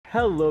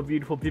Hello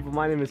beautiful people,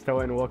 my name is Toa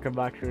and welcome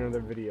back to another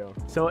video.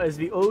 So as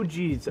the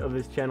OGs of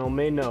this channel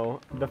may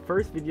know, the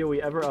first video we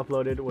ever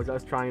uploaded was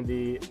us trying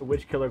the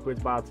Witch Killer quiz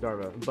by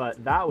Otzdarva,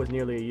 but that was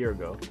nearly a year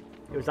ago.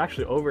 It was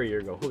actually over a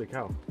year ago, holy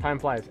cow. Time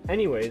flies.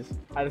 Anyways,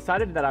 I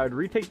decided that I would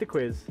retake the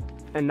quiz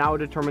and now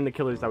determine the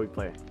killers that we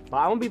play. But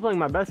I won't be playing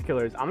my best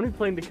killers, I'm going to be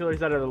playing the killers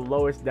that are the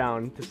lowest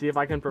down to see if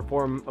I can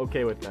perform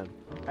okay with them.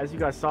 As you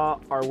guys saw,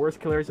 our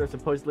worst killers are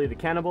supposedly the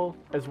Cannibal,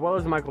 as well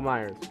as Michael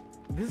Myers.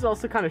 This is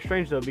also kind of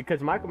strange though,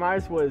 because Michael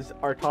Myers was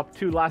our top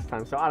 2 last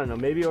time, so I don't know,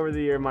 maybe over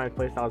the year my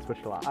playstyle has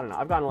switched a lot. I don't know,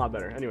 I've gotten a lot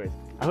better. Anyways,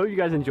 I hope you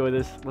guys enjoy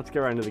this. Let's get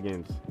right into the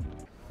games.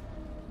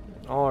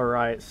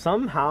 Alright,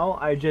 somehow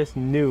I just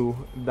knew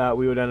that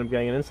we would end up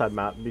getting an inside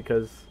map,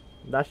 because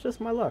that's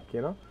just my luck,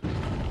 you know?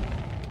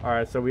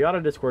 Alright, so we got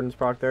a discordance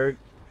proc there.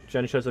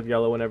 Gen shows up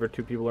yellow whenever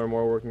 2 people or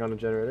more working on a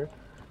generator.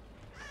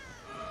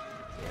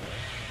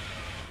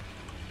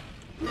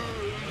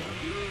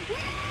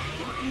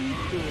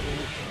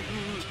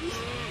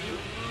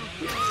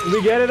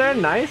 We get it there,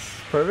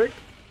 nice, perfect.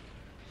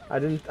 I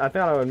thought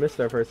I would miss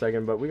there for a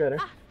second, but we got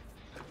it.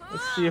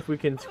 Let's see if we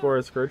can score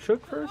a Scourge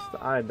Hook first.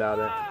 I doubt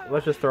it.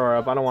 Let's just throw her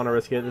up. I don't want to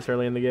risk it this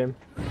early in the game.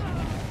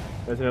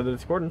 There's another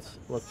discordance.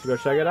 Let's go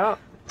check it out.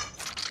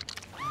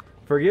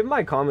 Forgive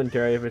my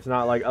commentary if it's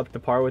not like up to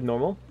par with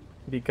normal,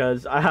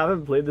 because I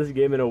haven't played this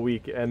game in a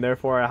week, and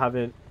therefore I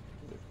haven't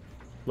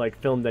like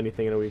filmed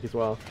anything in a week as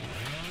well.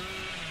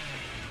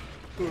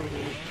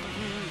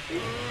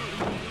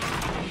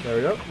 There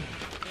we go.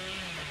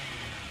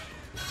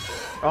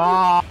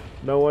 Ah,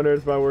 no wonder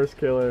it's my worst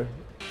killer.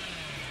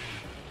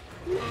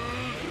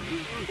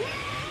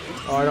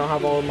 Oh, I don't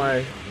have all of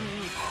my...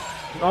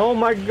 Oh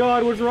my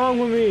god, what's wrong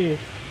with me?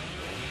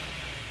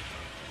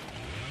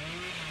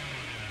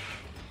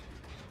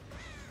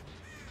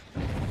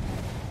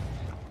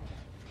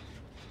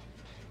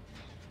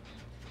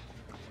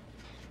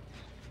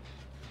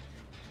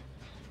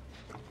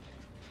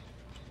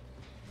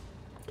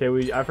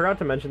 Okay, I forgot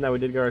to mention that we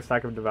did get our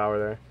stack of Devour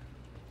there.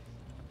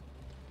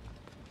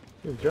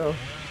 Here's Joe.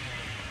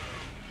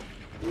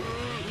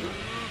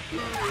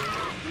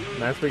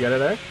 Nice, we get it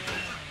there.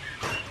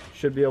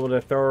 Should be able to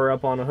throw her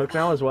up on a hook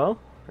now as well.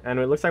 And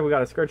it looks like we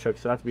got a Scourge Hook,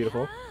 so that's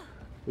beautiful.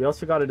 We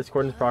also got a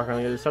Discordance proc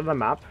on the other side of the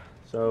map,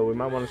 so we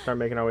might want to start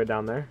making our way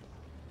down there.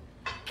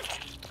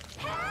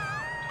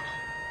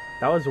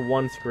 That was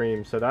one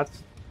Scream, so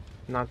that's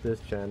not this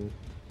gen.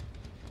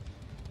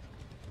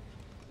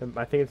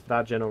 I think it's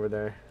that gen over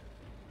there.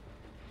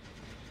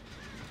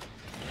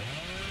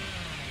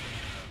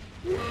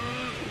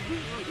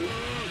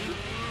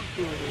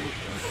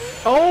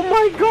 Oh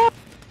my god!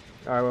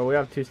 Alright, well we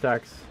have 2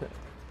 stacks.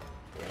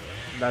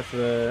 That's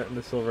the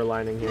silver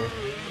lining here.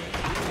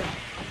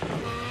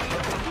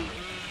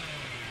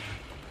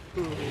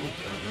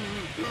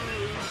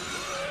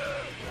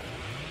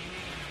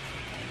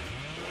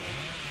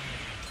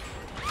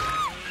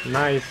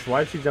 Nice.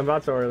 Why'd she jump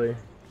out so early?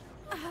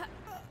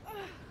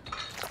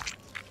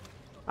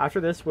 After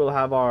this, we'll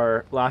have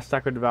our last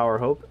stack of Devour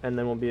Hope, and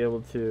then we'll be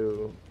able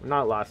to...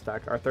 Not last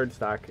stack, our 3rd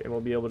stack, and we'll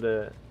be able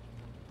to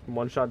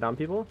one-shot down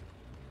people.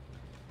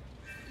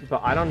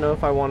 But I don't know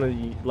if I want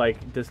to,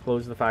 like,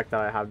 disclose the fact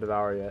that I have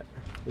Devour yet.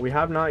 We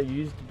have not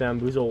used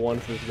Bamboozle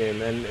once this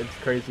game, and it's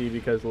crazy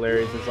because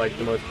Larry's is, like,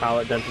 the most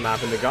palette-dense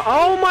map in the game.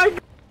 Oh my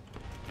god!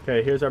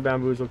 Okay, here's our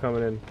Bamboozle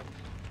coming in.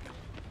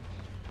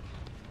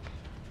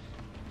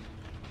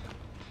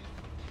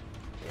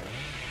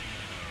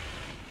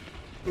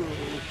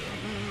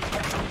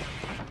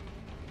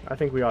 I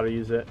think we ought to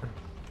use it.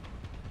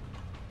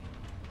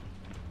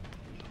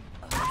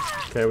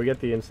 Okay, we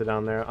get the insta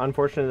down there.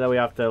 Unfortunate that we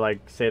have to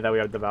like say that we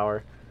have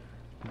Devour,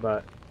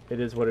 but it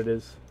is what it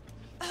is.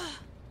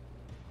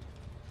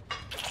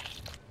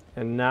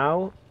 And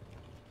now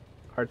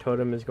our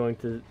totem is going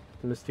to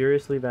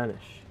mysteriously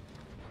vanish.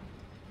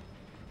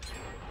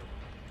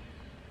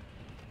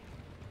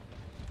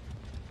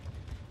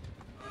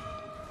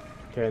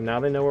 Okay,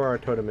 now they know where our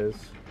totem is.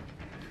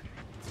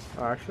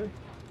 Oh, actually,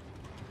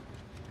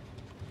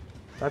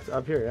 that's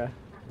up here,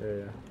 yeah.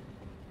 Yeah.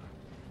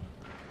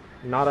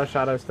 Not a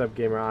shadow step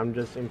gamer, I'm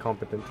just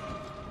incompetent.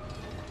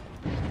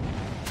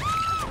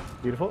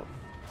 Beautiful.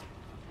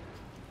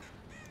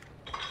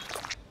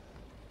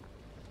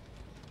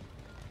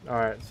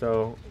 Alright,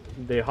 so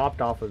they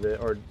hopped off of it,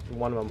 or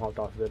one of them hopped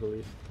off of it at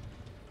least.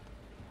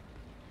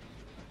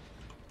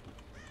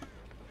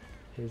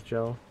 Here's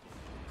Joe.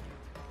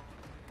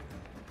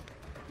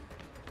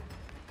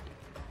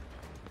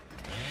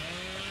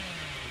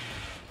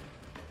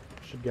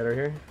 Should get her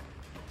here.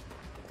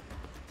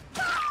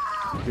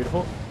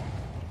 Beautiful.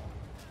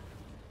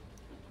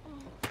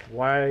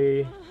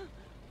 Why?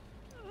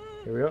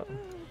 Here we go.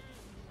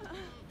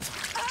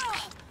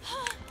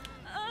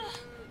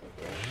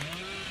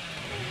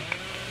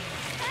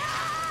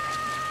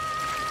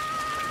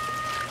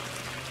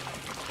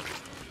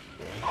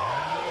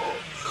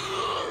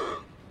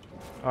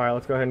 Alright,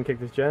 let's go ahead and kick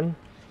this gen.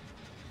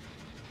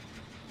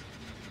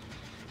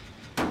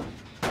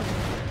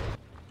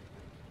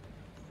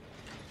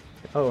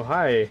 Oh,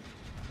 hi.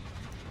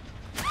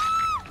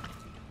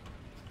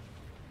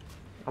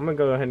 I'm gonna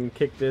go ahead and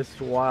kick this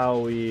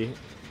while we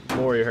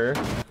warrior her.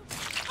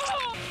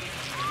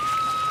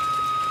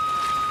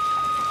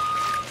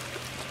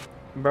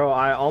 Bro,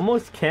 I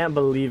almost can't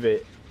believe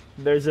it.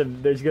 There's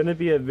gonna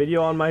be a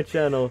video on my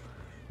channel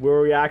where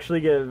we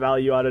actually get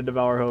value out of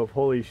Devour Hope.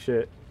 Holy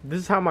shit. This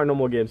is how my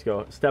normal games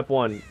go. Step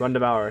 1, run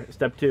Devour.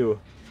 Step 2,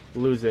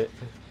 lose it.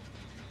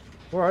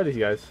 Where are these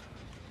guys?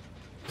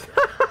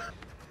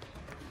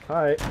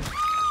 Alright.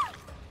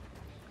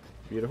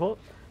 Beautiful.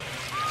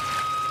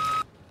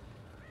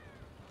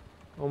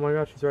 Oh my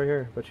god, she's right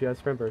here, but she has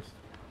sprint burst.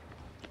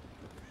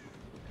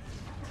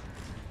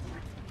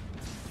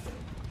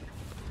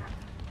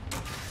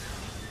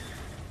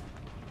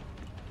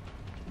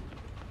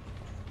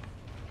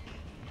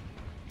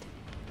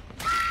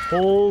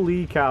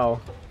 Holy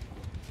cow.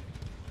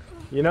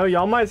 You know,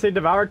 y'all might say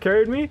Devour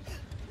carried me,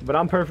 but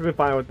I'm perfectly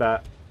fine with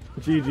that.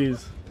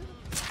 GG's.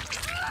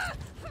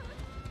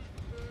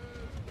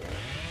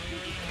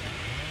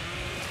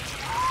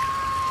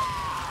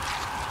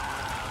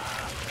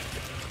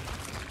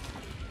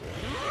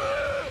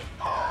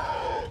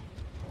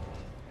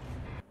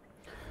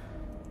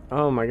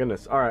 Oh my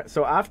goodness. Alright,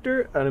 so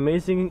after an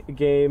amazing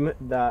game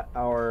that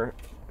our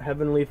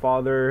Heavenly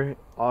Father,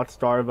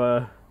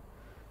 Otzdarva,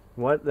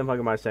 what the fuck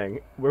am I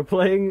saying? We're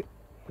playing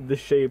the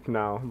Shape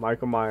now,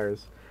 Michael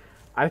Myers.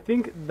 I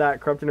think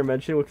that Corrupt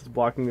Intervention, which is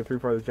blocking the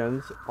 3/4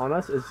 gens on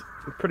us, is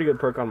a pretty good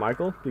perk on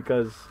Michael,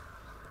 because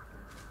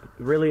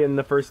really in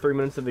the first 3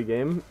 minutes of the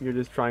game, you're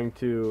just trying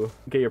to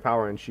get your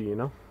power in She, you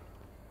know?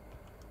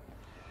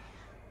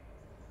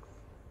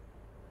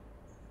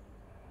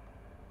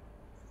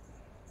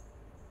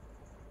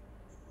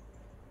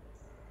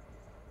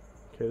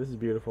 Okay, this is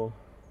beautiful.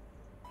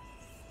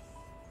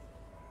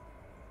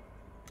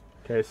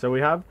 Okay, so we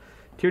have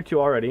tier 2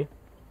 already.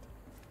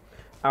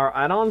 Our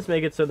add-ons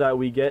make it so that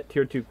we get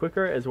tier 2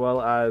 quicker, as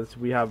well as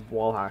we have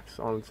wall hacks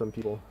on some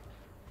people.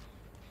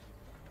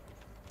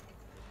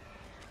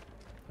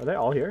 Are they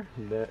all here?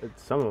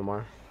 Some of them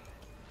are.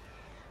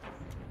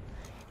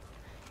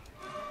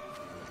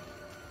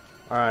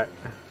 Alright.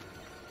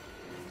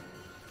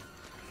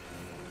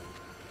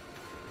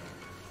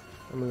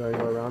 I'm gonna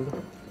go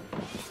around.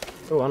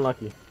 Oh,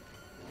 unlucky.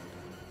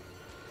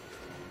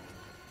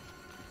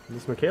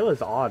 This Michaela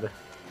is odd.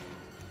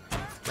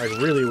 Like,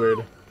 really weird.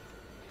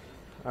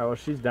 Alright, well,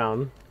 she's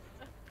down.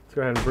 Let's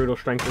go ahead and brutal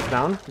strength this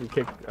down. You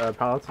kick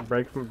pallets and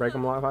break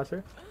them a lot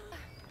faster.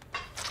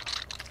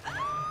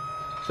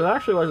 So that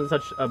actually wasn't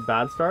such a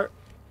bad start.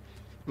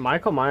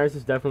 Michael Myers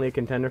is definitely a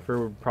contender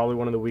for probably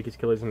one of the weakest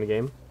killers in the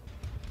game.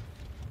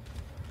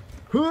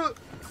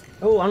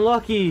 Oh,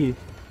 unlucky!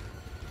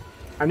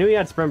 I knew he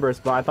had sprint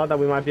burst, but I thought that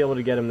we might be able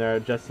to get him there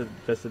just at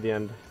the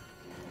end.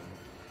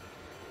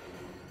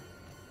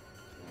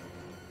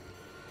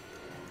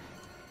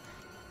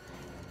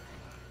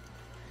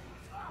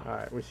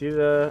 Alright, we see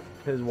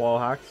his wall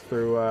hacks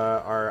through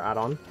our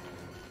add-on.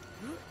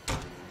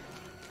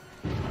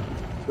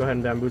 Let's go ahead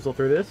and bamboozle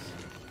through this.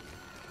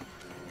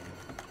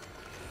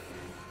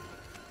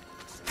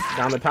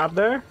 Down the top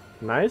there.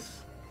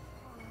 Nice.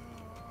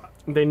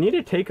 They need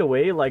to take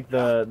away like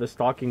the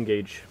stalking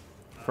gauge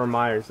for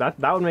Myers. That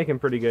would make him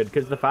pretty good,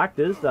 because the fact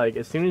is, like,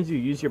 as soon as you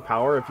use your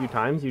power a few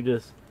times, you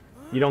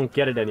don't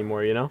get it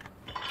anymore, you know?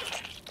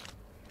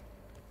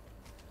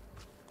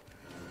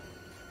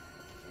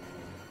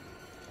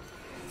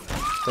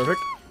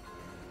 Perfect.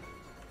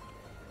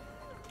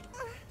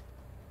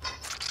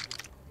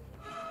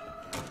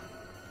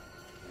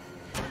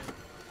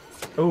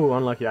 Oh,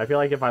 unlucky. I feel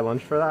like if I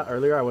lunged for that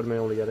earlier, I would have been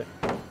able to get it.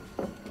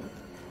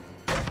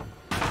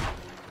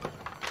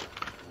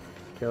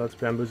 Okay, let's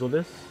bamboozle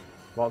this.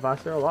 A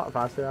lot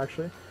faster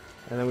actually.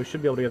 And then we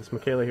should be able to get this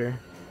Michaela here.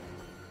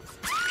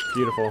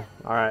 Beautiful.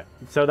 Alright,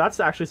 so that's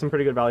actually some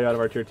pretty good value out of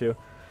our tier 2.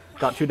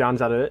 Got 2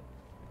 downs out of it.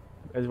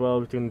 As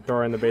well, we can throw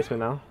her in the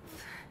basement now.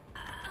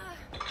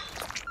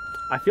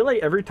 I feel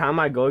like every time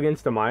I go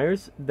against the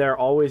Myers, they're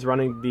always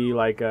running the,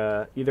 like,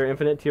 either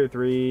infinite tier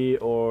 3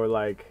 or,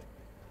 like,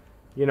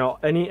 you know,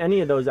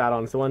 any of those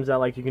add-ons. The ones that,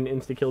 like, you can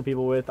insta-kill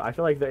people with. I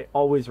feel like they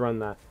always run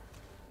that.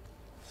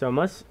 So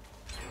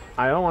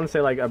I don't want to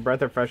say, like, a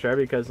breath of fresh air,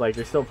 because, like,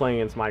 you're still playing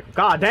against Michael.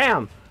 God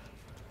damn!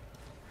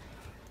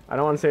 I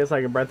don't want to say it's,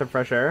 like, a breath of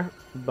fresh air,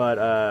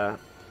 but,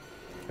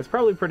 it's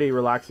probably pretty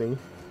relaxing,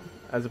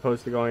 as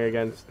opposed to going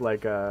against,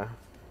 like, a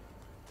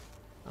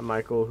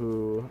Michael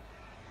who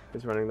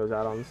is running those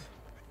add-ons.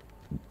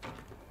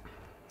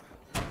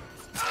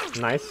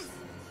 Nice.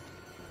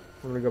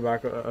 I'm gonna go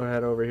back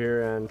ahead over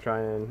here and try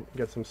and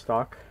get some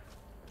stock.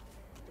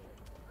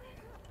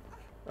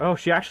 Oh,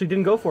 she actually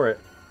didn't go for it.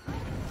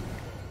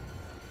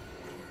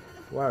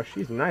 Wow,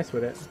 she's nice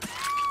with it.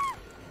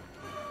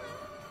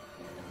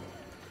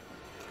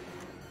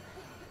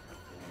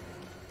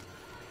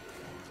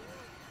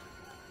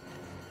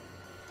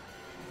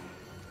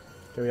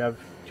 Okay, we have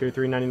tier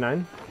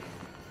 399.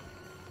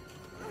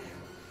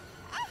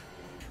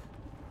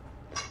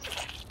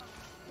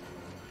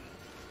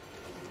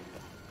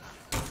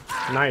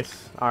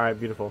 Nice. Alright,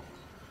 beautiful.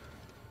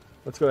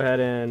 Let's go ahead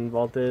and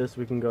vault this.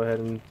 We can go ahead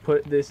and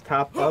put this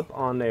top up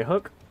on a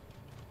hook.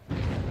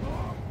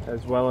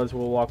 As well as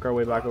we'll walk our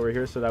way back over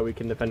here so that we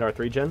can defend our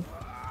 3-gen.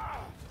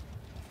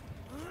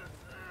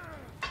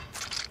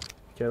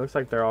 Okay, looks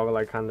like they're all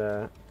like kind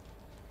of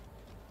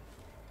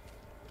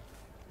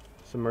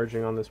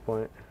submerging on this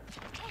point.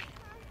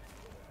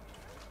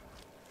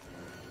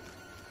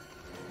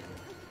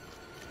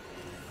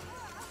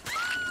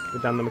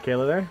 Get down the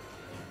Michaela there.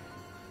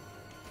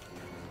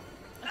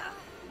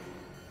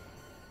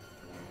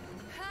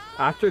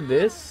 After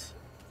this,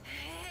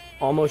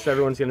 almost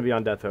everyone's going to be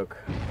on Death Hook.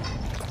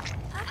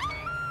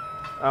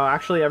 Oh,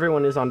 actually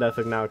everyone is on Death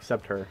Hook now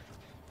except her.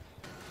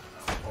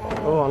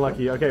 Oh,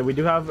 unlucky. Okay, we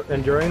do have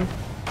Enduring.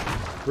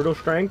 Brutal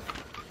Strength.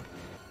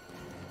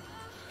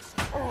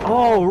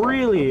 Oh,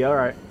 really?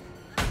 Alright.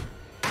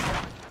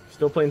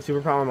 Still playing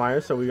Superpower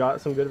Myers, so we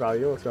got some good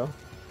value. Let's go.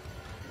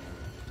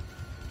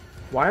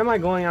 Why am I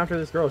going after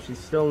this girl? She's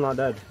still not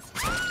dead.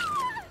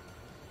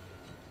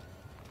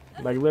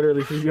 Like,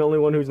 literally, she's the only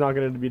one who's not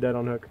going to be dead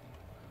on Hook.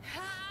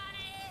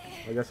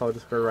 I guess I'll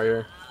just put her right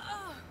here.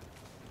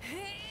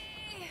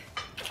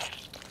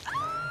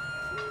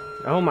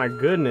 Oh my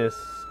goodness.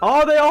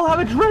 Oh, they all have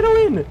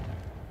adrenaline!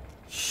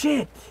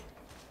 Shit!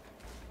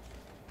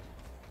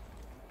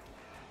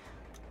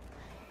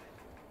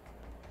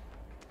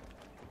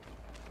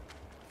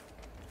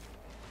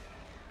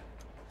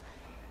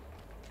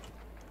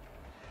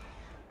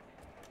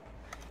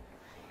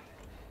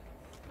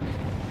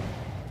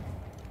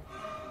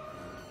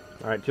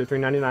 Alright, tier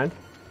 399.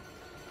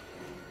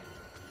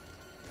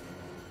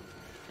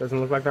 Doesn't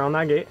look like they're on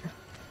that gate.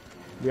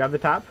 We have the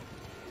tap.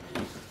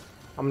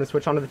 I'm gonna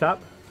switch onto the tap.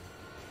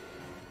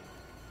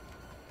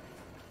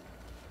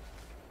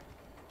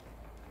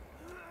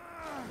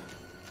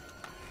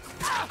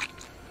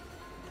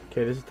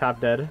 Okay, this is tap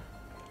dead.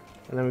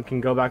 And then we can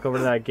go back over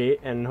to that gate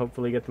and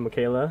hopefully get the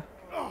Michaela.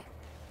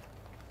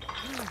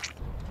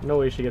 No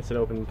way she gets it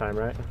open in time,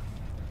 right?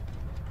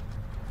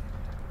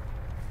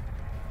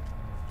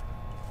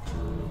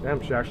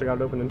 Damn, she actually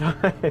got it open in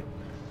time.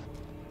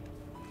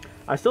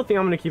 I still think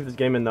I'm going to keep this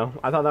game in, though.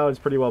 I thought that was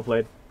pretty well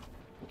played.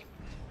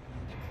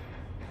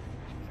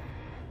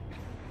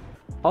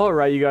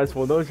 Alright, you guys,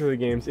 well, those are the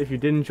games. If you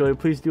did enjoy,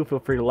 please do feel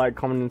free to like,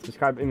 comment, and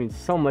subscribe. It means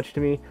so much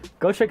to me.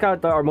 Go check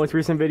out our most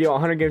recent video,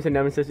 100 Games in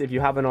Nemesis, if you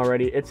haven't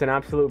already. It's an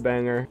absolute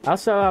banger. I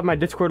also have my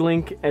Discord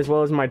link, as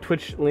well as my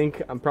Twitch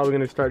link. I'm probably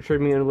going to start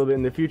streaming it a little bit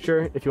in the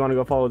future, if you want to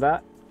go follow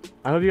that.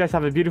 I hope you guys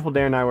have a beautiful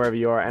day or night wherever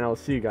you are, and I'll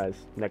see you guys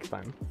next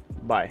time.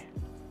 Bye.